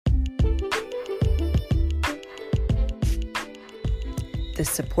the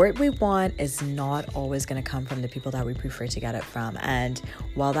support we want is not always going to come from the people that we prefer to get it from. And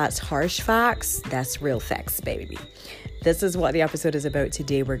while that's harsh facts, that's real facts, baby. This is what the episode is about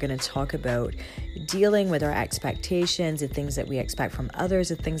today. We're going to talk about dealing with our expectations, the things that we expect from others,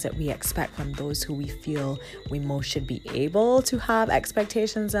 the things that we expect from those who we feel we most should be able to have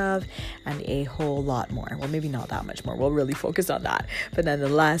expectations of, and a whole lot more. Well, maybe not that much more. We'll really focus on that. But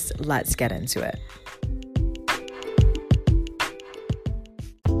nonetheless, let's get into it.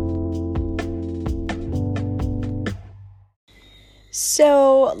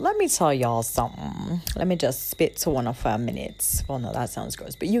 So let me tell y'all something. Let me just spit to one for a minute. Well, no, that sounds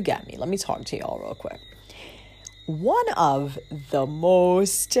gross, but you get me. Let me talk to y'all real quick. One of the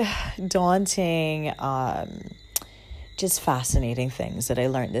most daunting, just fascinating things that I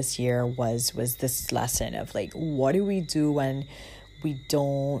learned this year was this lesson of like, what do we do when we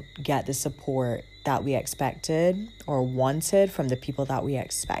don't get the support that we expected or wanted from the people that we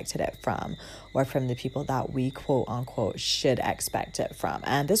expected it from, or from the people that we quote unquote should expect it from.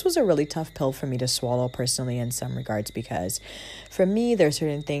 And this was a really tough pill for me to swallow personally in some regards, because for me, there are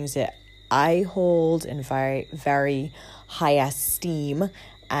certain things that I hold in very, very high esteem,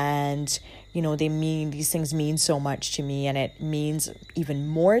 and these things mean so much to me, and it means even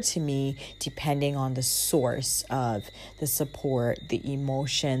more to me depending on the source of the support, the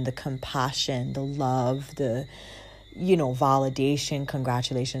emotion, the compassion, the love, the validation,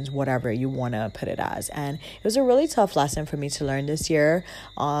 congratulations, whatever you want to put it as. And it was a really tough lesson for me to learn this year.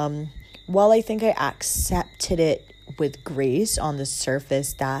 While I think I accepted it with grace on the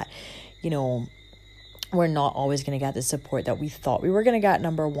surface that, we're not always going to get the support that we thought we were going to get,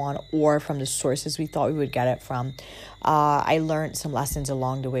 number one, or from the sources we thought we would get it from. I learned some lessons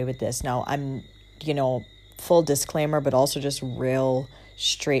along the way with this. Now, I'm, full disclaimer, but also just real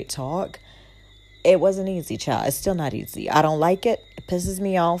straight talk. It wasn't easy, child. It's still not easy. I don't like it. It pisses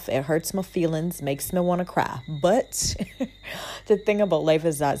me off. It hurts my feelings, makes me want to cry. But the thing about life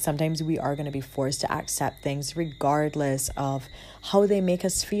is that sometimes we are going to be forced to accept things regardless of how they make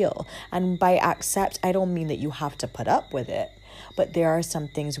us feel. And by accept, I don't mean that you have to put up with it. But there are some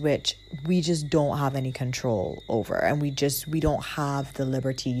things which we just don't have any control over. And we don't have the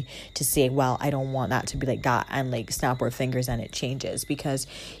liberty to say, well, I don't want that to be like that, and like snap our fingers and it changes. Because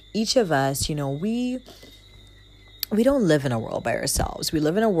each of us, we don't live in a world by ourselves. We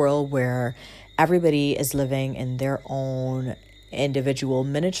live in a world where everybody is living in their own individual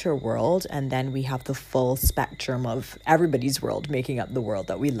miniature world. And then we have the full spectrum of everybody's world making up the world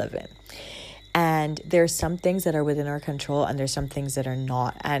that we live in. And there's some things that are within our control, and there's some things that are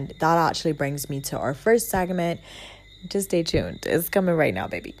not. And that actually brings me to our first segment. Just stay tuned. It's coming right now,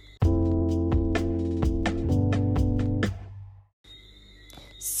 baby.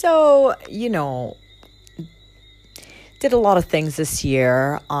 So, did a lot of things this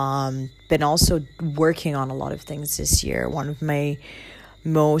year. Been also working on a lot of things this year. One of my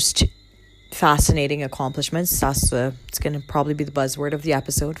most fascinating accomplishments, it's going to probably be the buzzword of the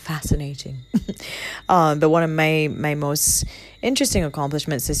episode, fascinating. But one of my most interesting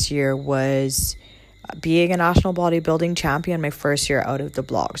accomplishments this year was being a national bodybuilding champion, my first year out of the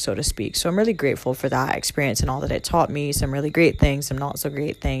block, so to speak. So I'm really grateful for that experience and all that it taught me. Some really great things, some not so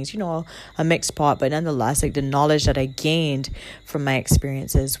great things, a mixed pot. But nonetheless, like, the knowledge that I gained from my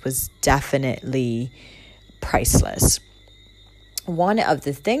experiences was definitely priceless. One of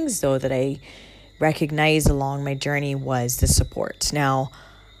the things, though, that I recognized along my journey was the support. Now,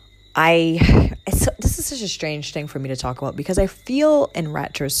 this is such a strange thing for me to talk about, because I feel in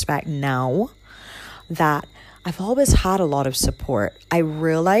retrospect now that I've always had a lot of support. I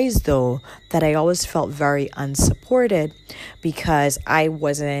realized, though, that I always felt very unsupported because I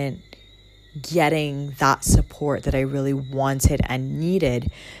wasn't getting that support that I really wanted and needed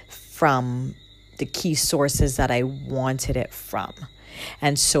from the key sources that I wanted it from.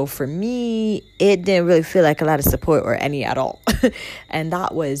 And so for me, it didn't really feel like a lot of support or any at all. And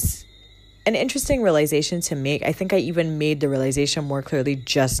that was an interesting realization to make. I think I even made the realization more clearly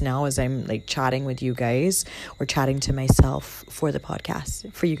just now as I'm like chatting with you guys, or chatting to myself for the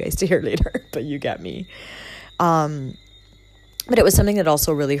podcast for you guys to hear later, but you get me. But it was something that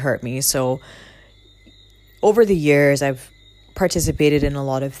also really hurt me. So over the years, I've participated in a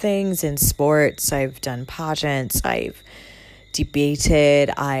lot of things in sports. I've done pageants. I've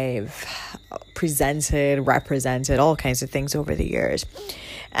debated. I've presented, represented, all kinds of things over the years.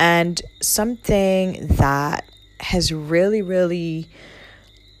 And something that has really, really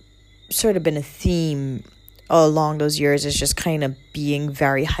sort of been a theme along those years is just kind of being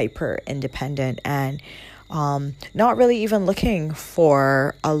very hyper independent and not really even looking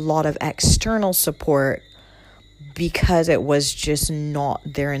for a lot of external support, because it was just not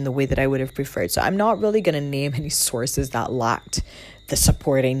there in the way that I would have preferred. So I'm not really going to name any sources that lacked the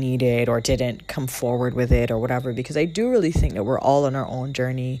support I needed or didn't come forward with it or whatever, because I do really think that we're all on our own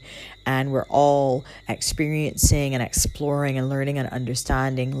journey and we're all experiencing and exploring and learning and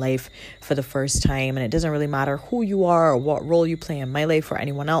understanding life for the first time. And it doesn't really matter who you are or what role you play in my life or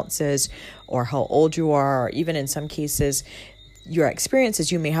anyone else's, or how old you are, or even in some cases your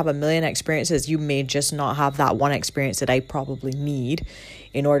experiences. You may have a million experiences. You may just not have that one experience that I probably need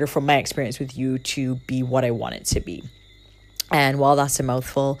in order for my experience with you to be what I want it to be. And while that's a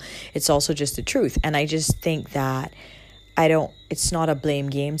mouthful, it's also just the truth. And I just think that it's not a blame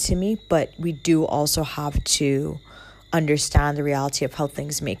game to me, but we do also have to understand the reality of how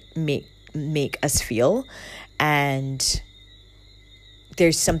things make us feel. And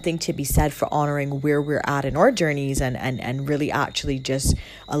there's something to be said for honoring where we're at in our journeys and really actually just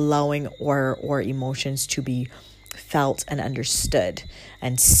allowing our emotions to be felt and understood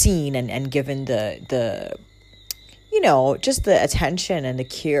and seen and given the just the attention and the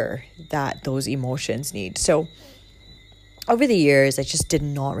care that those emotions need. So over the years, I just did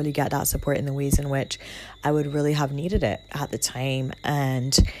not really get that support in the ways in which I would really have needed it at the time.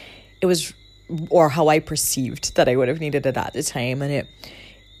 And it was, or how I perceived that I would have needed it at the time. And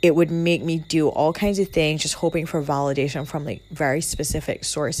it would make me do all kinds of things, just hoping for validation from like very specific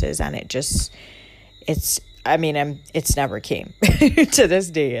sources. And it's never came to this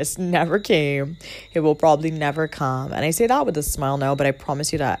day. It's never came. It will probably never come. And I say that with a smile now, but I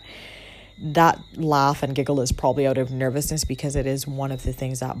promise you that laugh and giggle is probably out of nervousness, because it is one of the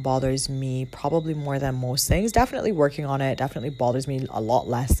things that bothers me probably more than most things. Definitely working on it. Definitely bothers me a lot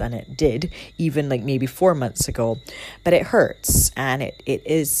less than it did even like maybe 4 months ago, but it hurts. And it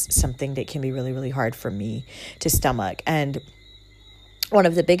is something that can be really, really hard for me to stomach. And one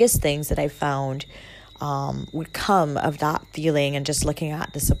of the biggest things that I found would come of that feeling and just looking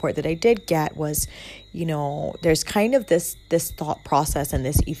at the support that I did get was, there's kind of this thought process and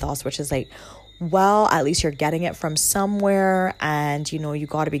this ethos, which is like, well, at least you're getting it from somewhere and, you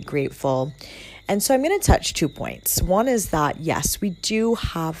got to be grateful. And so I'm going to touch 2 points. One is that, yes, we do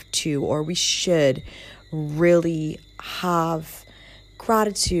have to, or we should really have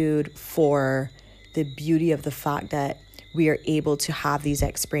gratitude for the beauty of the fact that we are able to have these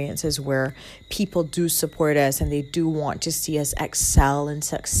experiences where people do support us and they do want to see us excel and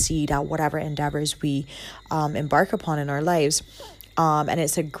succeed at whatever endeavors we embark upon in our lives. And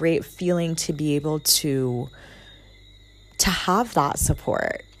it's a great feeling to be able to have that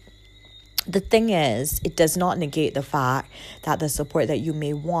support. The thing is, it does not negate the fact that the support that you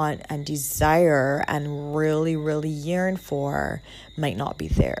may want and desire and really, really yearn for might not be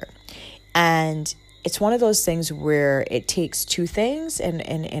there. And it's one of those things where it takes 2 things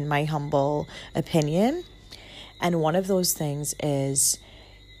in my humble opinion. And one of those things is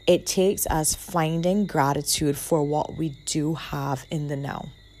it takes us finding gratitude for what we do have in the now.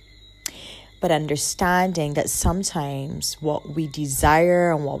 But understanding that sometimes what we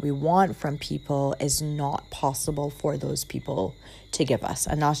desire and what we want from people is not possible for those people to give us.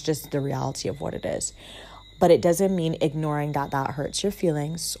 And that's just the reality of what it is. But it doesn't mean ignoring that hurts your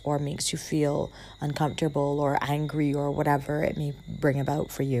feelings or makes you feel uncomfortable or angry or whatever it may bring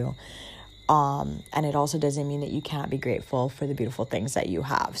about for you. And it also doesn't mean that you can't be grateful for the beautiful things that you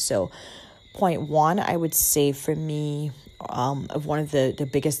have. So point 1, I would say for me, of one of the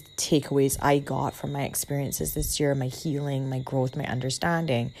biggest takeaways I got from my experiences this year, my healing, my growth, my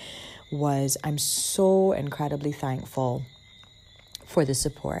understanding, was I'm so incredibly thankful for the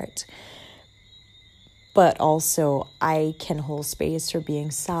support. But also I can hold space for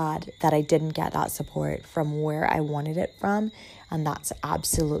being sad that I didn't get that support from where I wanted it from. And that's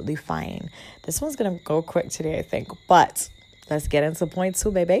absolutely fine. This one's going to go quick today, I think. But let's get into point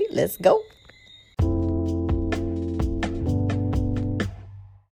 2, baby. Let's go.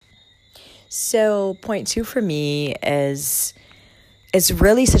 So point 2 for me is, it's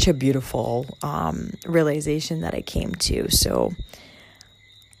really such a beautiful realization that I came to. So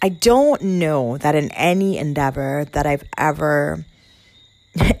I don't know that in any endeavor that I've ever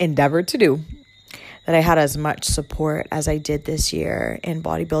endeavored to do, that I had as much support as I did this year in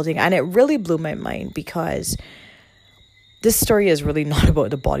bodybuilding. And it really blew my mind, because this story is really not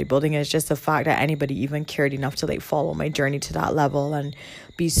about the bodybuilding. It's just the fact that anybody even cared enough to like follow my journey to that level and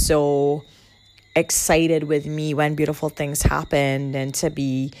be so excited with me when beautiful things happened, and to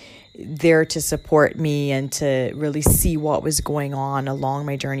be there to support me and to really see what was going on along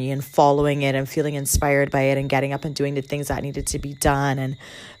my journey and following it and feeling inspired by it and getting up and doing the things that needed to be done and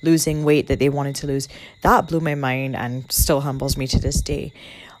losing weight that they wanted to lose. That blew my mind and still humbles me to this day.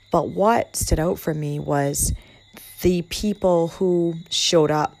 But what stood out for me was the people who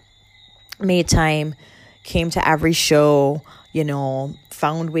showed up, made time, came to every show,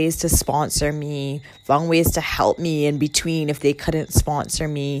 found ways to sponsor me, found ways to help me in between if they couldn't sponsor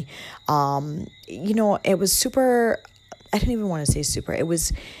me. It was super, I didn't even want to say super, it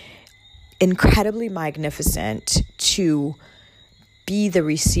was incredibly magnificent to be the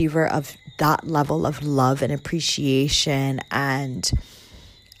receiver of that level of love and appreciation. And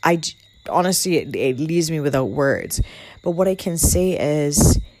honestly, it leaves me without words. But what I can say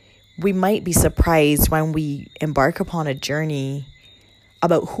is we might be surprised when we embark upon a journey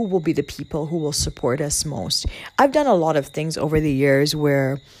about who will be the people who will support us most. I've done a lot of things over the years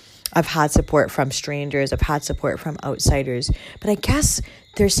where I've had support from strangers, I've had support from outsiders, but I guess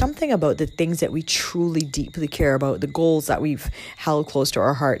there's something about the things that we truly deeply care about, the goals that we've held close to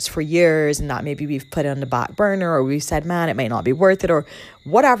our hearts for years and that maybe we've put on the back burner, or we've said, man, it might not be worth it, or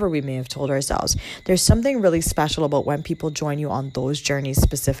whatever we may have told ourselves. There's something really special about when people join you on those journeys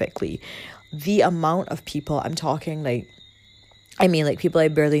specifically. The amount of people, I'm talking people I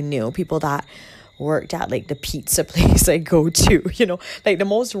barely knew, people that worked at the pizza place I go to, the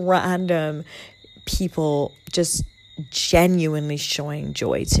most random people just genuinely showing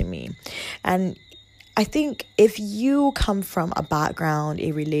joy to me. And I think if you come from a background,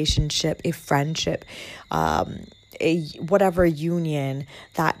 a relationship, a friendship, a whatever union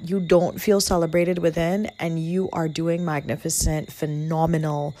that you don't feel celebrated within, and you are doing magnificent,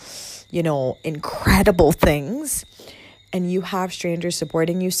 phenomenal, incredible things, and you have strangers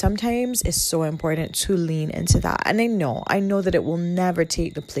supporting you, sometimes it's so important to lean into that. And I know that it will never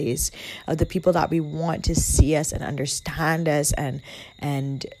take the place of the people that we want to see us and understand us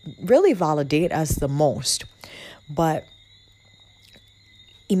and really validate us the most. But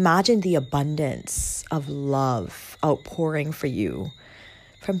imagine the abundance of love outpouring for you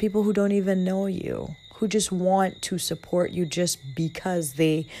from people who don't even know you, who just want to support you just because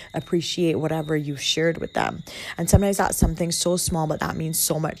they appreciate whatever you've shared with them. And sometimes that's something so small, but that means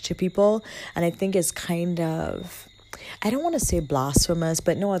so much to people. And I think it's kind of, I don't want to say blasphemous,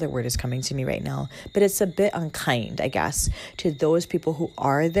 but no other word is coming to me right now. But it's a bit unkind, I guess, to those people who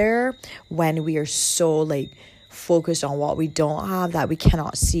are there when we are so focused on what we don't have that we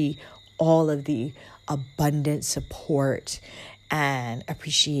cannot see all of the abundant support and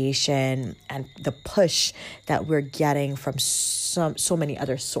appreciation and the push that we're getting from so many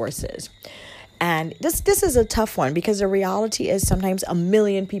other sources. And this is a tough one, because the reality is sometimes a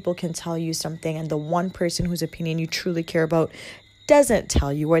million people can tell you something, and the one person whose opinion you truly care about doesn't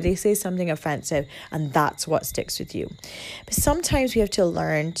tell you, or they say something offensive, and that's what sticks with you. But sometimes we have to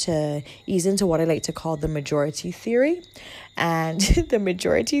learn to ease into what I like to call the majority theory. And the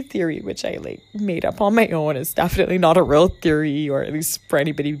majority theory, which I made up on my own, is definitely not a real theory, or at least for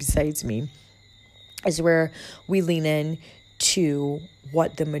anybody besides me, is where we lean in to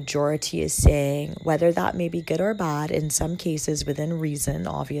what the majority is saying, whether that may be good or bad, in some cases within reason,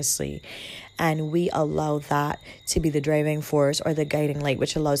 obviously. And we allow that to be the driving force or the guiding light,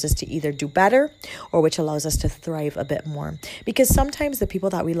 which allows us to either do better or which allows us to thrive a bit more. Because sometimes the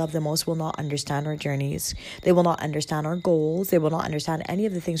people that we love the most will not understand our journeys. They will not understand our goals. They will not understand any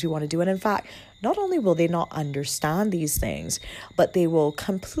of the things we want to do. And in fact, not only will they not understand these things, but they will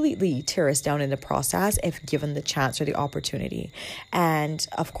completely tear us down in the process if given the chance or the opportunity. And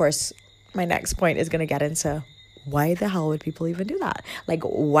of course, my next point is going to get into why the hell would people even do that?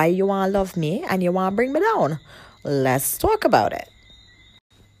 Why you want to love me and you want to bring me down? Let's talk about it.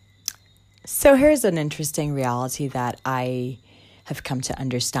 So here's an interesting reality that I have come to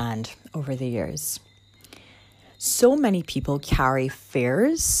understand over the years. So many people carry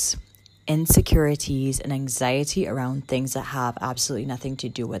fears, insecurities, and anxiety around things that have absolutely nothing to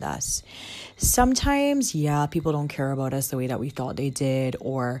do with us. Sometimes, people don't care about us the way that we thought they did,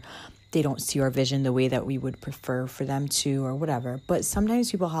 or they don't see our vision the way that we would prefer for them to, or whatever. But sometimes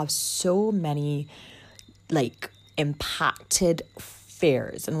people have so many impacted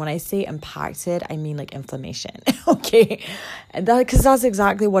fears. And when I say impacted, I mean inflammation. Okay. And because that's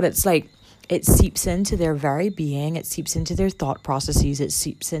exactly what it's like. It seeps into their very being. It seeps into their thought processes. It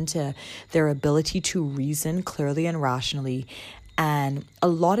seeps into their ability to reason clearly and rationally. And a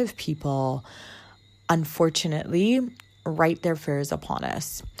lot of people, unfortunately, write their fears upon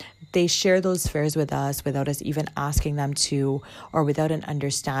us. They share those fears with us without us even asking them to, or without an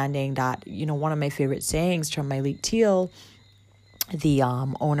understanding that, one of my favorite sayings from Malik Teal, the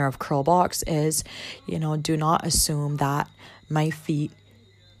owner of Curlbox, is, do not assume that my feet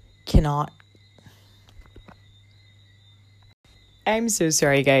cannot I'm so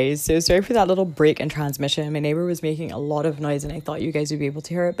sorry, guys. So sorry for that little break in transmission. My neighbor was making a lot of noise and I thought you guys would be able to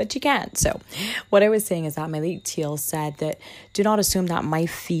hear it, but you can't. So what I was saying is that my late teal said that do not assume that my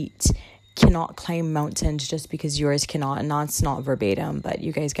feet cannot climb mountains just because yours cannot. And that's not verbatim, but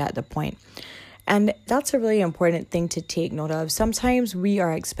you guys get the point. And that's a really important thing to take note of. Sometimes we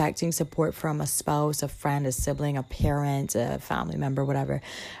are expecting support from a spouse, a friend, a sibling, a parent, a family member, whatever.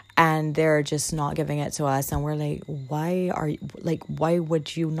 And they're just not giving it to us. And we're like, why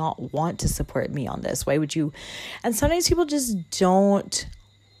would you not want to support me on this? Why would you? And sometimes people just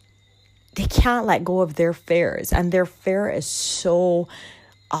they can't let go of their fears. And their fear is so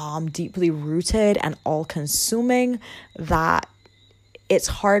deeply rooted and all consuming that it's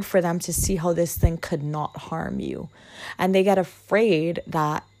hard for them to see how this thing could not harm you. And they get afraid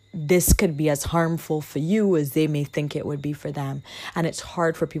that this could be as harmful for you as they may think it would be for them. And it's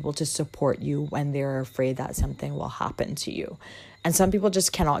hard for people to support you when they're afraid that something will happen to you. And some people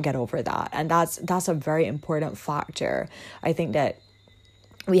just cannot get over that. And that's a very important factor. I think that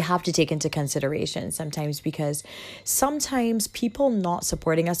we have to take into consideration sometimes, because sometimes people not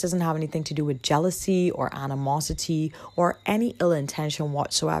supporting us doesn't have anything to do with jealousy or animosity or any ill intention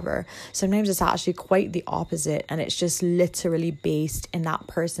whatsoever. Sometimes it's actually quite the opposite, and it's just literally based in that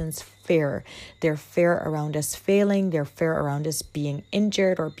person's fear. Their fear around us failing, their fear around us being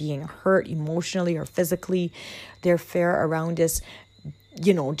injured or being hurt emotionally or physically, their fear around us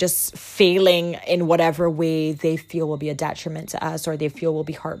just failing in whatever way they feel will be a detriment to us, or they feel will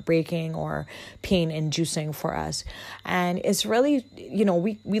be heartbreaking or pain inducing for us. And it's really,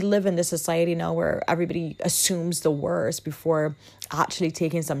 we live in this society now where everybody assumes the worst before actually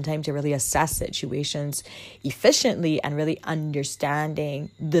taking some time to really assess situations efficiently and really understanding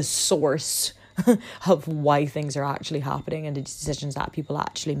the source of why things are actually happening and the decisions that people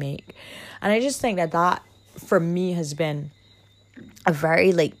actually make. And I just think that for me has been a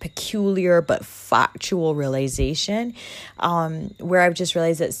very peculiar but factual realization, where I've just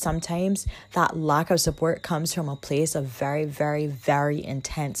realized that sometimes that lack of support comes from a place of very, very, very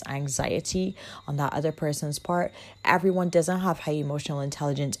intense anxiety on that other person's part. Everyone doesn't have high emotional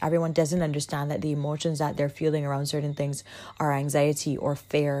intelligence. Everyone doesn't understand that the emotions that they're feeling around certain things are anxiety or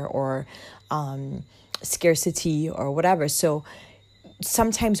fear or scarcity or whatever. So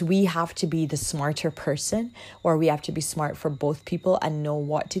sometimes we have to be the smarter person, or we have to be smart for both people and know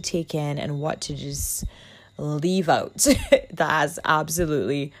what to take in and what to just leave out. That has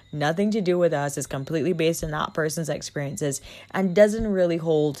absolutely nothing to do with us. It's completely based on that person's experiences and doesn't really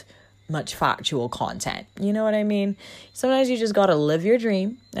hold much factual content. You know what I mean? Sometimes you just gotta live your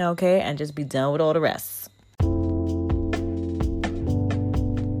dream, okay, and just be done with all the rest.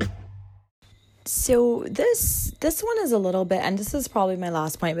 So this one is a little bit, and this is probably my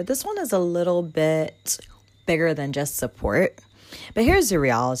last point, but this one is a little bit bigger than just support. But here's the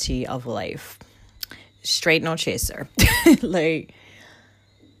reality of life. Straight no chaser.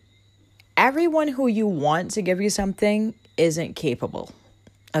 Everyone who you want to give you something isn't capable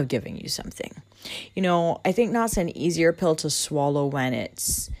of giving you something. I think that's an easier pill to swallow when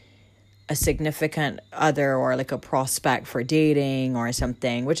it's a significant other or a prospect for dating or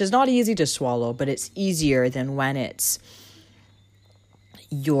something, which is not easy to swallow, but it's easier than when it's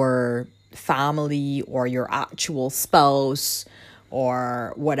your family or your actual spouse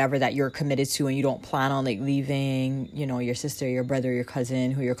or whatever that you're committed to, and you don't plan on leaving, your sister, your brother, your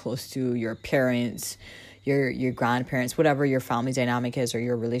cousin, who you're close to, your parents, your grandparents, whatever your family dynamic is or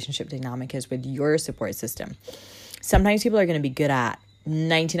your relationship dynamic is with your support system. Sometimes people are going to be good at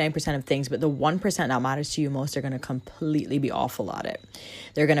 99% of things, but the 1% that matters to you most are going to completely be awful at it.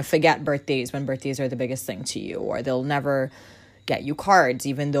 They're going to forget birthdays when birthdays are the biggest thing to you, or they'll never get you cards,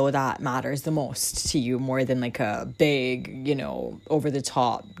 even though that matters the most to you, more than a big, over the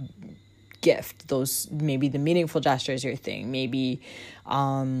top gift. Those maybe the meaningful gestures your thing. Maybe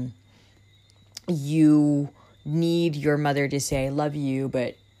you need your mother to say I love you,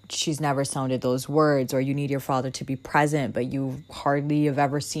 but she's never sounded those words, or you need your father to be present, but you hardly have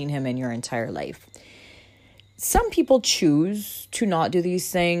ever seen him in your entire life. Some people choose to not do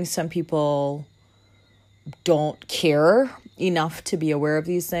these things. Some people don't care enough to be aware of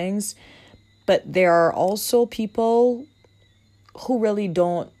these things. But there are also people who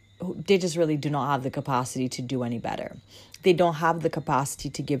they just really do not have the capacity to do any better. They don't have the capacity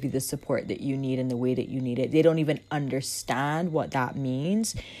to give you the support that you need in the way that you need it. They don't even understand what that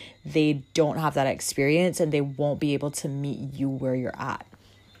means. They don't have that experience, and they won't be able to meet you where you're at.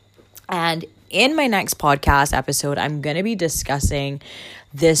 And in my next podcast episode, I'm going to be discussing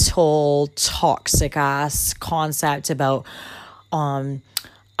this whole toxic ass concept about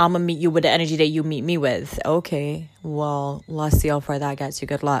I'm gonna meet you with the energy that you meet me with. Okay, well, let's see how far that gets you.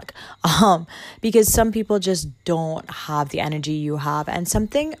 Good luck. Because some people just don't have the energy you have. And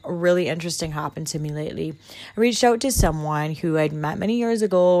something really interesting happened to me lately. I reached out to someone who I'd met many years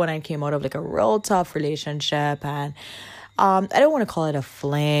ago when I came out of like a real tough relationship, and I don't want to call it a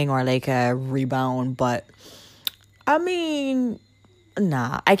fling or like a rebound, but I mean,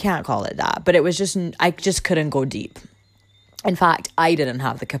 nah, I can't call it that. But it was just, I just couldn't go deep. In fact, I didn't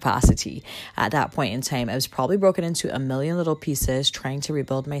have the capacity at that point in time. I was probably broken into a million little pieces trying to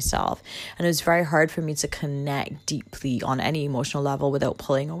rebuild myself. And it was very hard for me to connect deeply on any emotional level without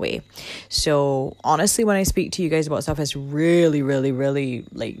pulling away. So honestly, when I speak to you guys about stuff, it's really, really, really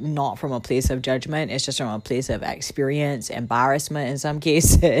like not from a place of judgment. It's just from a place of experience, embarrassment in some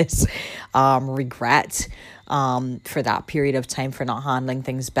cases, regret. For that period of time for not handling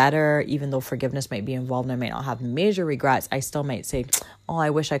things better. Even though forgiveness might be involved and I might not have major regrets, I still might say, oh, I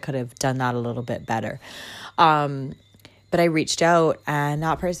wish I could have done that a little bit better. But I reached out and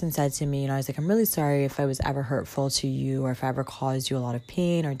that person said to me, I was like, I'm really sorry if I was ever hurtful to you or if I ever caused you a lot of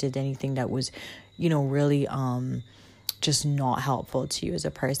pain or did anything that was, really just not helpful to you as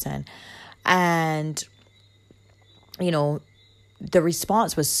a person. And, the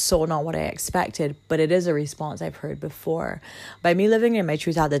response was so not what I expected, but it is a response I've heard before. By me living in my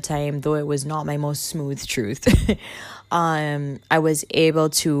truth at the time, though it was not my most smooth truth, I was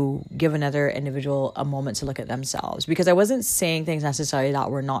able to give another individual a moment to look at themselves, because I wasn't saying things necessarily that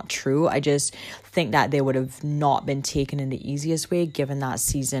were not true. I just think that they would have not been taken in the easiest way given that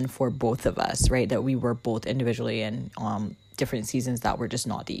season for both of us, right? That we were both individually in different seasons that were just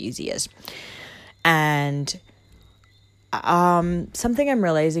not the easiest. And something I'm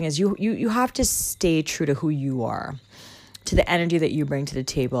realizing is you have to stay true to who you are, to the energy that you bring to the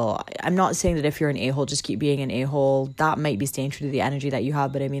table. I'm not saying that if you're an a-hole, just keep being an a-hole. That might be staying true to the energy that you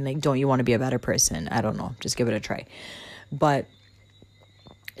have, but I mean, like, don't you want to be a better person? I don't know. Just give it a try. But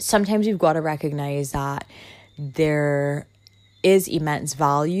sometimes you've got to recognize that there is immense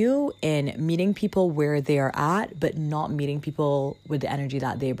value in meeting people where they are at, but not meeting people with the energy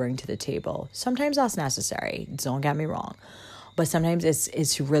that they bring to the table. Sometimes that's necessary, don't get me wrong. But sometimes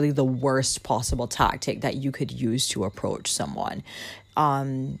it's really the worst possible tactic that you could use to approach someone.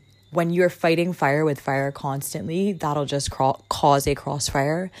 When you're fighting fire with fire constantly, that'll just cause a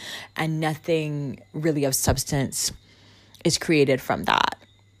crossfire, and nothing really of substance is created from that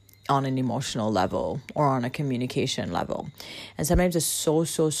on an emotional level or on a communication level. And sometimes it's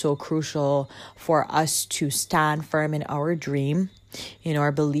so crucial for us to stand firm in our dream, in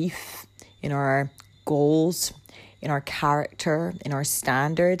our belief, in our goals, in our character, in our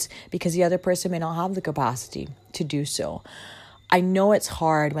standards, because the other person may not have the capacity to do so. I know it's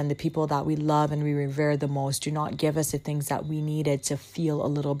hard when the people that we love and we revere the most do not give us the things that we needed to feel a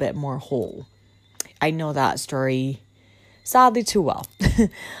little bit more whole. I know that story sadly too well.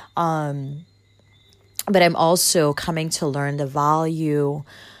 But I'm also coming to learn the value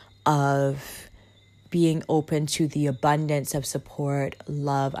of being open to the abundance of support,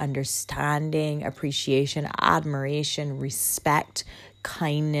 love, understanding, appreciation, admiration, respect,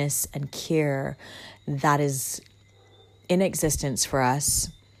 kindness, and care that is in existence for us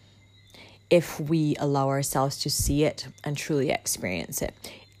if we allow ourselves to see it and truly experience it.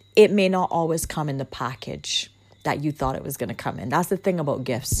 It may not always come in the package that you thought it was going to come in. That's the thing about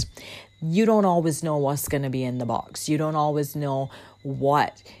gifts. You don't always know what's going to be in the box. You don't always know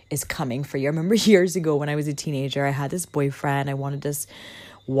what is coming for you. I remember years ago when I was a teenager, I had this boyfriend. I wanted this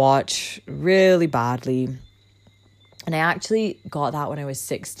watch really badly. And I actually got that when I was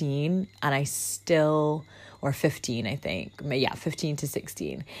 16, and I still, or 15, I think. Yeah, 15 to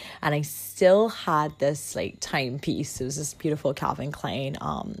 16. And I still had this like timepiece. It was this beautiful Calvin Klein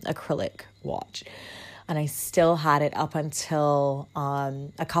acrylic watch. And I still had it up until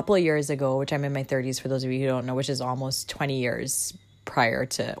a couple of years ago, which I'm in my 30s, for those of you who don't know, which is almost 20 years prior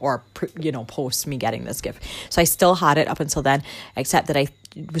to, or, post me getting this gift. So I still had it up until then, except that I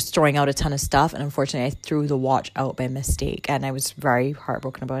was throwing out a ton of stuff. And unfortunately, I threw the watch out by mistake. And I was very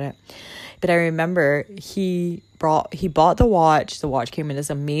heartbroken about it. But I remember he bought the watch. The watch came in this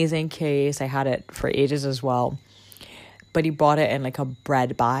amazing case. I had it for ages as well. But he brought it in like a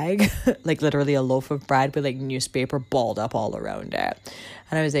bread bag, like literally a loaf of bread with like newspaper balled up all around it.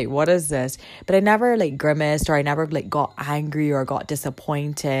 And I was like, what is this? But I never like grimaced, or I never like got angry or got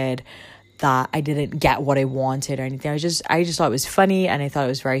disappointed that I didn't get what I wanted or anything. I just thought it was funny, and I thought it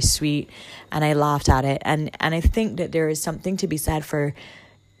was very sweet, and I laughed at it. And I think that there is something to be said for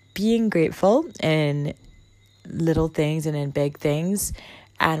being grateful in little things and in big things,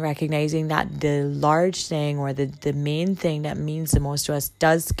 and recognizing that the large thing or the main thing that means the most to us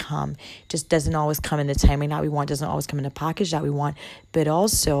does come, just doesn't always come in the timing that we want, doesn't always come in the package that we want, but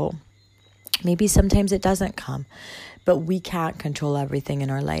also maybe sometimes it doesn't come. But we can't control everything in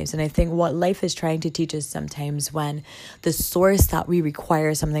our lives. And I think what life is trying to teach us sometimes, when the source that we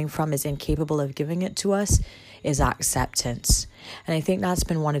require something from is incapable of giving it to us, is acceptance. And I think that's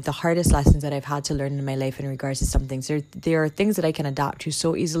been one of the hardest lessons that I've had to learn in my life in regards to some things. There are things that I can adapt to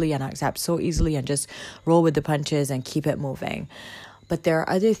so easily and accept so easily and just roll with the punches and keep it moving. But there are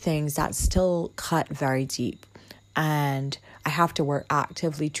other things that still cut very deep. And I have to work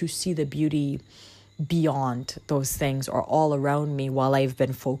actively to see the beauty beyond those things or all around me while I've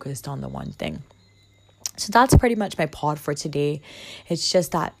been focused on the one thing. So that's pretty much my pod for today. It's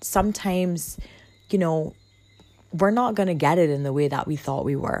just that sometimes, we're not going to get it in the way that we thought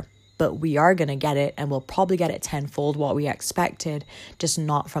we were, but we are going to get it, and we'll probably get it tenfold what we expected, just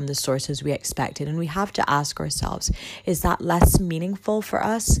not from the sources we expected. And we have to ask ourselves, is that less meaningful for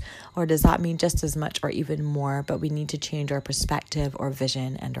us, or does that mean just as much or even more, but we need to change our perspective or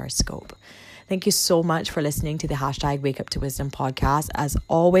vision and our scope? Thank you so much for listening to the #Wake Up to Wisdom podcast. As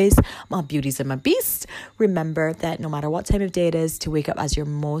always, my beauties and my beasts, remember that no matter what time of day it is, to wake up as your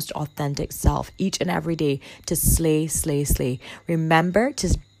most authentic self each and every day, to slay, slay, slay. Remember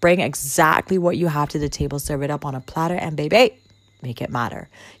to bring exactly what you have to the table, serve it up on a platter, and baby, make it matter.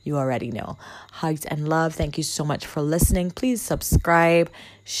 You already know. Hugs and love. Thank you so much for listening. Please subscribe,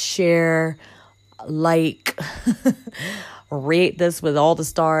 share, like, rate this with all the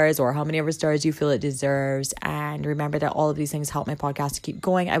stars or how many ever stars you feel it deserves. And remember that all of these things help my podcast to keep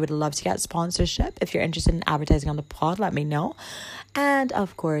going. I would love to get sponsorship. If you're interested in advertising on the pod, let me know. And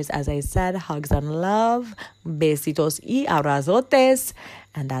of course, as I said, hugs and love, besitos y abrazotes.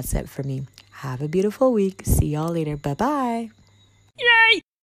 And that's it for me. Have a beautiful week. See y'all later. Bye-bye. Yay!